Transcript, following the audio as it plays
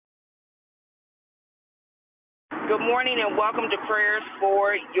Good morning and welcome to Prayers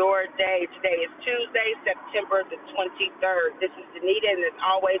for Your Day. Today is Tuesday, September the 23rd. This is Danita, and as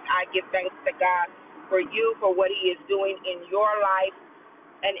always, I give thanks to God for you, for what He is doing in your life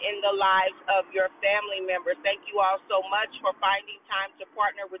and in the lives of your family members. Thank you all so much for finding time to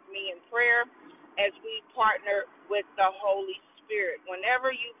partner with me in prayer as we partner with the Holy Spirit.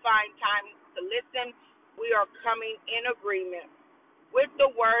 Whenever you find time to listen, we are coming in agreement with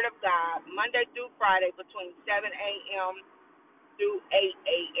the Word of God, Monday through Friday between 7 a.m. through 8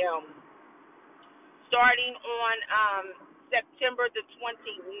 a.m. Starting on September the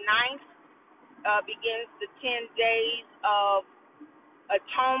 29th, begins the 10 days of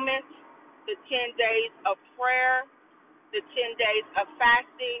atonement, the 10 days of prayer, the 10 days of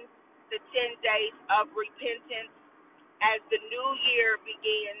fasting, the 10 days of repentance, as the new year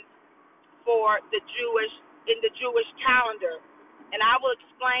begins for the Jewish calendar. And I will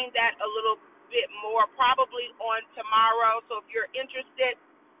explain that a little bit more probably on tomorrow. So if you're interested,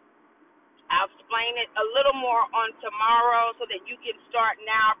 I'll explain it a little more on tomorrow so that you can start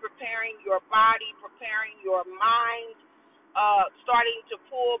now preparing your body, preparing your mind, starting to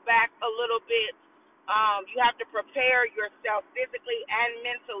pull back a little bit. You have to prepare yourself physically and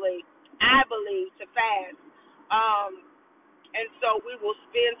mentally, I believe, to fast. And so we will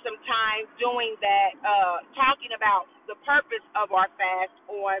spend some time doing that, talking about the purpose of our fast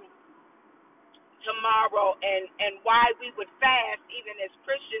on tomorrow and why we would fast even as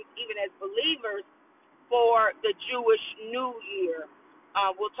Christians, even as believers, for the Jewish New Year.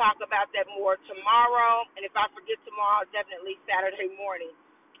 We'll talk about that more tomorrow, and if I forget tomorrow, definitely Saturday morning.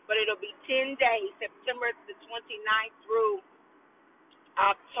 But it'll be 10 days, September the 29th through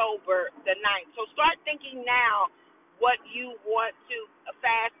October the 9th. So start thinking now what you want to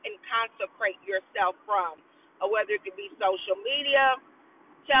fast and consecrate yourself from, whether it could be social media,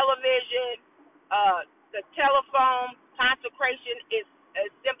 television, the telephone. Consecration is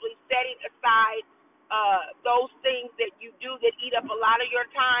simply setting aside those things that you do that eat up a lot of your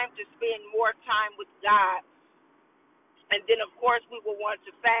time to spend more time with God. And then, of course, we will want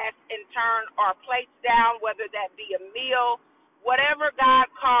to fast and turn our plates down, whether that be a meal, whatever God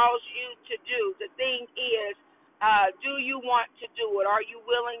calls you to do. The thing is, do you want to do it? Are you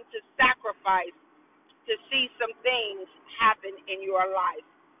willing to sacrifice to see some things happen in your life?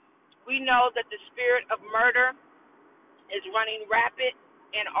 We know that the spirit of murder is running rapid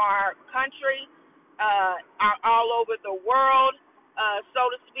in our country, all over the world,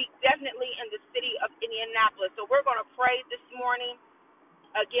 so to speak, definitely in the city of Indianapolis. So we're going to pray this morning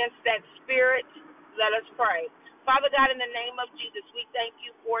against that spirit. Let us pray. Father God, in the name of Jesus, we thank you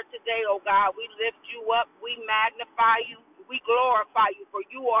for today, oh God. We lift you up. We magnify you. We glorify you, for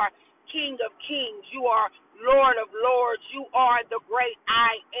you are King of kings. You are Lord of lords. You are the great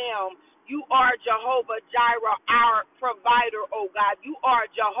I am. You are Jehovah Jireh, our provider, oh God. You are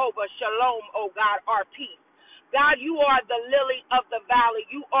Jehovah Shalom, oh God, our peace. God, you are the lily of the valley.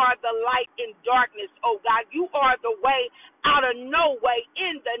 You are the light in darkness, oh God. You are the way out of no way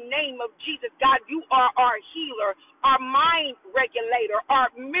in the name of Jesus. God, you are our healer, our mind regulator, our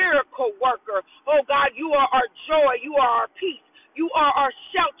miracle worker. Oh God, you are our joy. You are our peace. You are our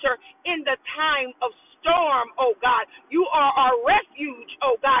shelter in the time of storm, oh God. You are our refuge,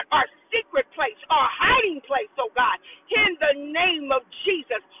 oh God, our secret place, our hiding place, oh God, in the name of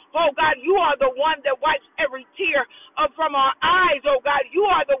Jesus. Oh God, you are the one that wipes every tear from our eyes, oh God. You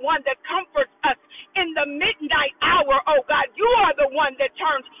are the one that comforts us in the midnight hour, oh God. You are the one that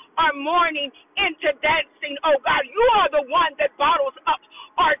turns our mourning into dancing, oh God. You are the one that bottles up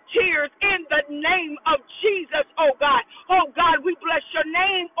our tears in the name of Jesus, oh God. Oh God, we bless your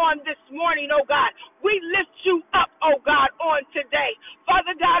name on this morning, oh God. We lift you up, oh God, on today.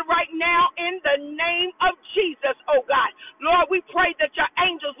 Father God, right now, in the name of Jesus, oh God, Lord, we pray that your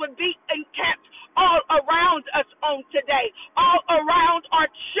angels would be encamped all around us on today, all around our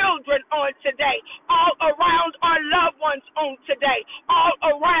children on today, all around our loved ones on today, all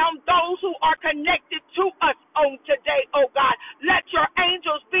around those who are connected to us on today, oh God. Let your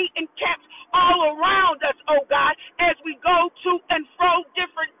angels be encamped all around us, oh God, as we go to and fro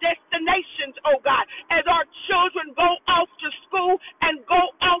different destinations, oh God, as our children go off to school and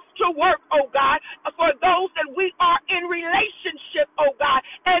go off to work, oh God, for those that we are in relationship, oh God,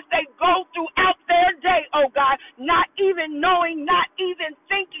 as they go throughout their day, oh God, not even knowing, not even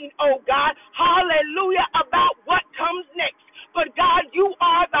thinking, oh God, hallelujah, about what comes next. But God, you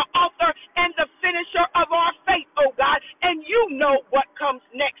are the author and the finisher of our faith, oh God, and you know what comes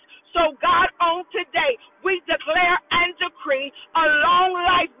next. So God, on today, we declare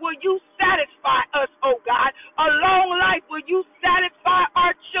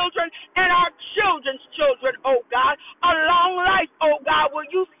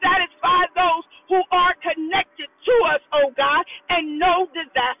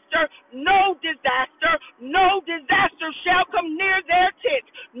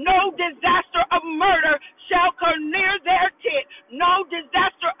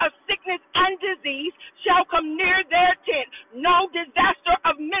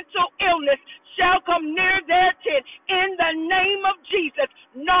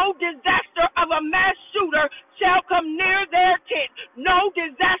No disaster of a mass shooter shall come near their tent. No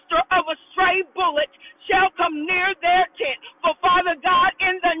disaster of a stray bullet shall come near their tent. For Father God,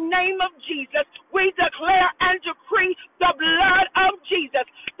 in the name of Jesus, we declare and decree the blood of Jesus.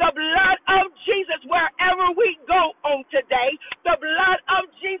 The blood of Jesus wherever we go on today. The blood of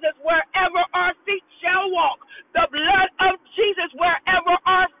Jesus wherever our feet shall walk. The blood of Jesus wherever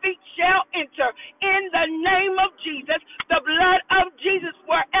our feet shall enter. In the name of Jesus, the blood of Jesus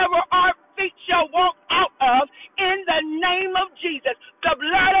wherever our feet shall walk out of. In the name of Jesus, the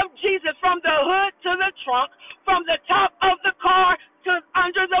blood of Jesus from the hood to the trunk, from the top of the car to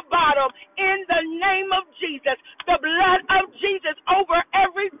under the bottom. In the name of Jesus, the blood of Jesus over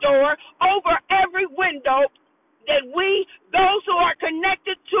every door, over every window, that we, those who are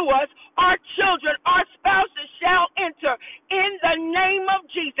connected to us, our children, our spouses shall enter in the name of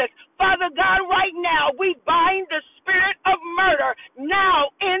Jesus. Father God, right now we bind the spirit of murder now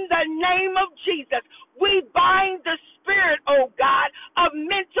in the name of Jesus. We bind the spirit, oh God, of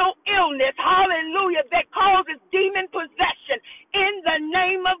mental illness, hallelujah, that causes demon possession in the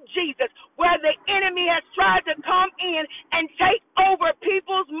name of Jesus, where the enemy has tried to come in and take over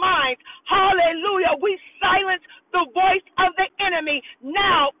people's minds. Hallelujah. We silence the voice of the enemy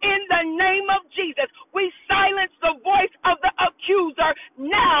now in the name of Jesus. We silence the voice of the accuser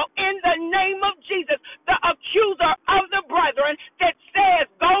now in the name of Jesus. The accuser of the brethren that says,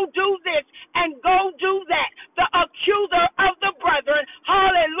 go do this and go do that. The accuser of the brethren,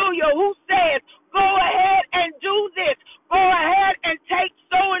 hallelujah, who says, go ahead and do this. Go ahead and take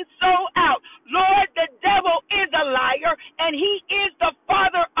so-and-so out. Lord, the devil is a liar, and he is the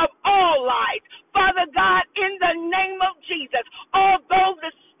father of all lies. Father God, in the name of Jesus, although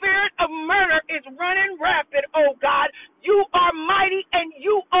the spirit of murder is running rapid, oh God, you are mighty and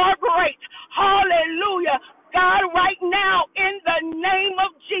you are great. Hallelujah. God, right now, in the name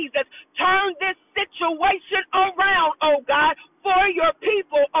of Jesus, turn this situation around, oh God, for your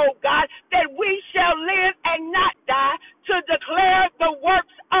people, oh God, that we shall live and not die to declare the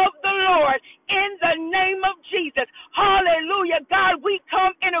works of the Lord in the name of Jesus. Hallelujah. God, we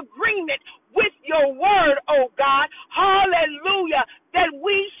come in agreement with your word, oh God. Hallelujah. That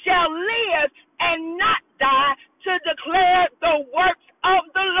we shall live and not die to declare the works of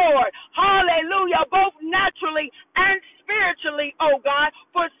the Lord. Hallelujah. Both naturally and spiritually, oh God.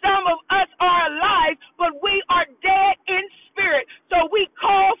 For some of us are alive, but we are dead in spirit. So we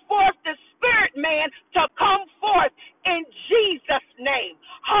call forth the spirit man to come forth in Jesus' name.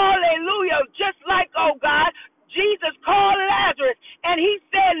 Hallelujah. Just like, oh God, Jesus called Lazarus and he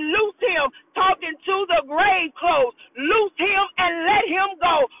said, loose him, talking to the grave clothes. Loose him and let him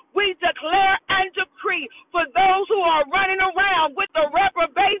go. We declare and decree for those who are running around with a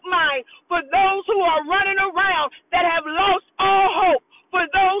reprobate mind, for those who are running around that have lost all hope, for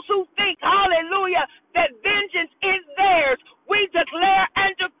those who think, hallelujah, that vengeance is theirs. We declare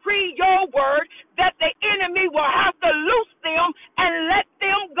and decree your word that the enemy will have to loose them and let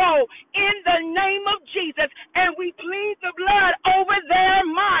them go in the name of Jesus. And we plead the blood over their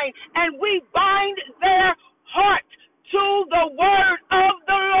mind and we bind their heart to the word of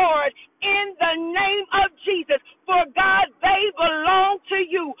the Lord in the name of Jesus. For God, they belong to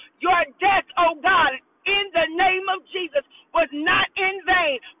you. Your death, oh God, in the name of Jesus was not in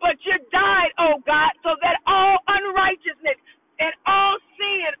vain, but you died, oh God, so that all unrighteousness and all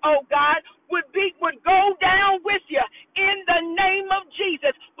sin, oh God, would go down with you in the name of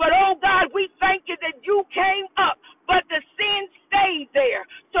Jesus. But oh God, we thank you that you came up, but the sin stayed there.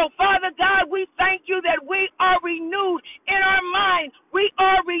 So Father God, we thank you that we are renewed in our mind. We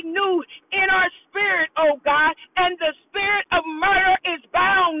are renewed in our spirit, oh God, and the spirit of murder is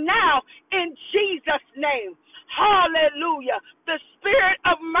bound now in Jesus' name. Hallelujah. The spirit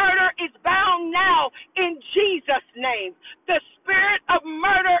of murder is bound now in Jesus' name. The spirit of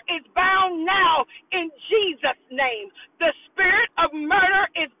murder is bound now in Jesus' name. The spirit of murder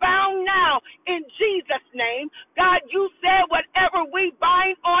is bound now in Jesus' name. God, you said whatever we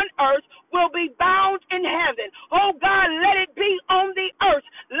bind on earth will be bound in heaven. Oh God, let it be on the earth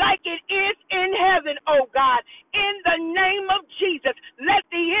like it is in heaven, oh God. In the name of Jesus, let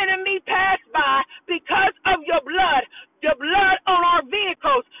the enemy pass by because of your blood. The blood on our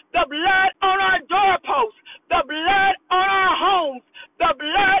vehicles, the blood on our doorposts, the blood on our homes, the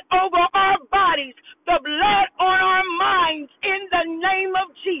blood over our bodies, the blood on our minds in the name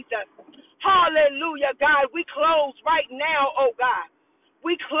of Jesus. Hallelujah, God. We close right now, oh God.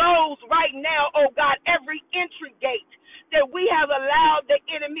 We close right now, oh God, every entry gate that we have allowed the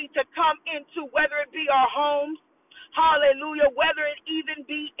enemy to come into, whether it be our homes, hallelujah, whether it even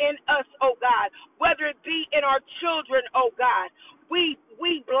be in us, oh God, whether it be in our children, oh God. We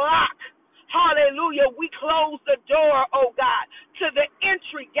close the door, oh God, to the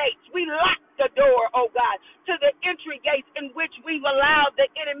entry gates. We lock the door, oh God, to the entry gates in which we've allowed the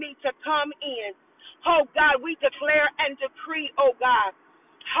enemy to come in. Oh God, we declare and decree, oh God,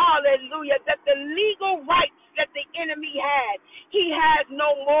 hallelujah, that the legal rights that the enemy had, he has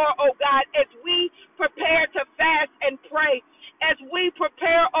no more, oh God, as we prepare to fast and pray, as we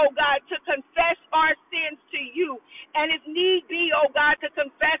prepare, oh God, to confess our sins to you, and if need be, oh God, to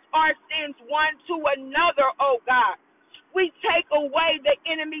confess our sins one to another, oh God. We take away the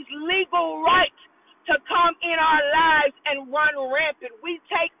enemy's legal right to come in our lives and run rampant. We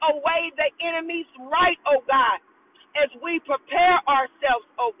take away the enemy's right, oh God, as we prepare ourselves,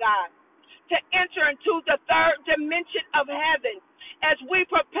 oh God, to enter into the third dimension of heaven, as we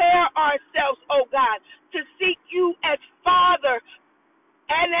prepare ourselves, oh God, to seek you as Father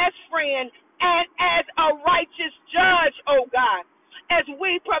and as friend and as a righteous judge, oh God, as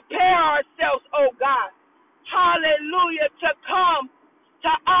we prepare ourselves, oh God, hallelujah, to come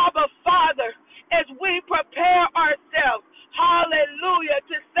to Abba Father, as we prepare ourselves, hallelujah,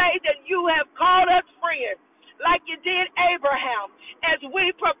 to say that you have called us friends, like you did Abraham, as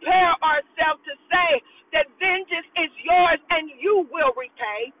we prepare ourselves to say that vengeance is yours and you will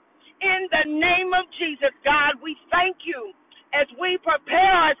repay. In the name of Jesus, God, we thank you as we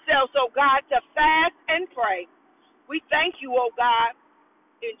prepare ourselves, oh God, to fast and pray. We thank you, oh God.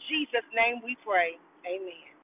 In Jesus' name we pray. Amen.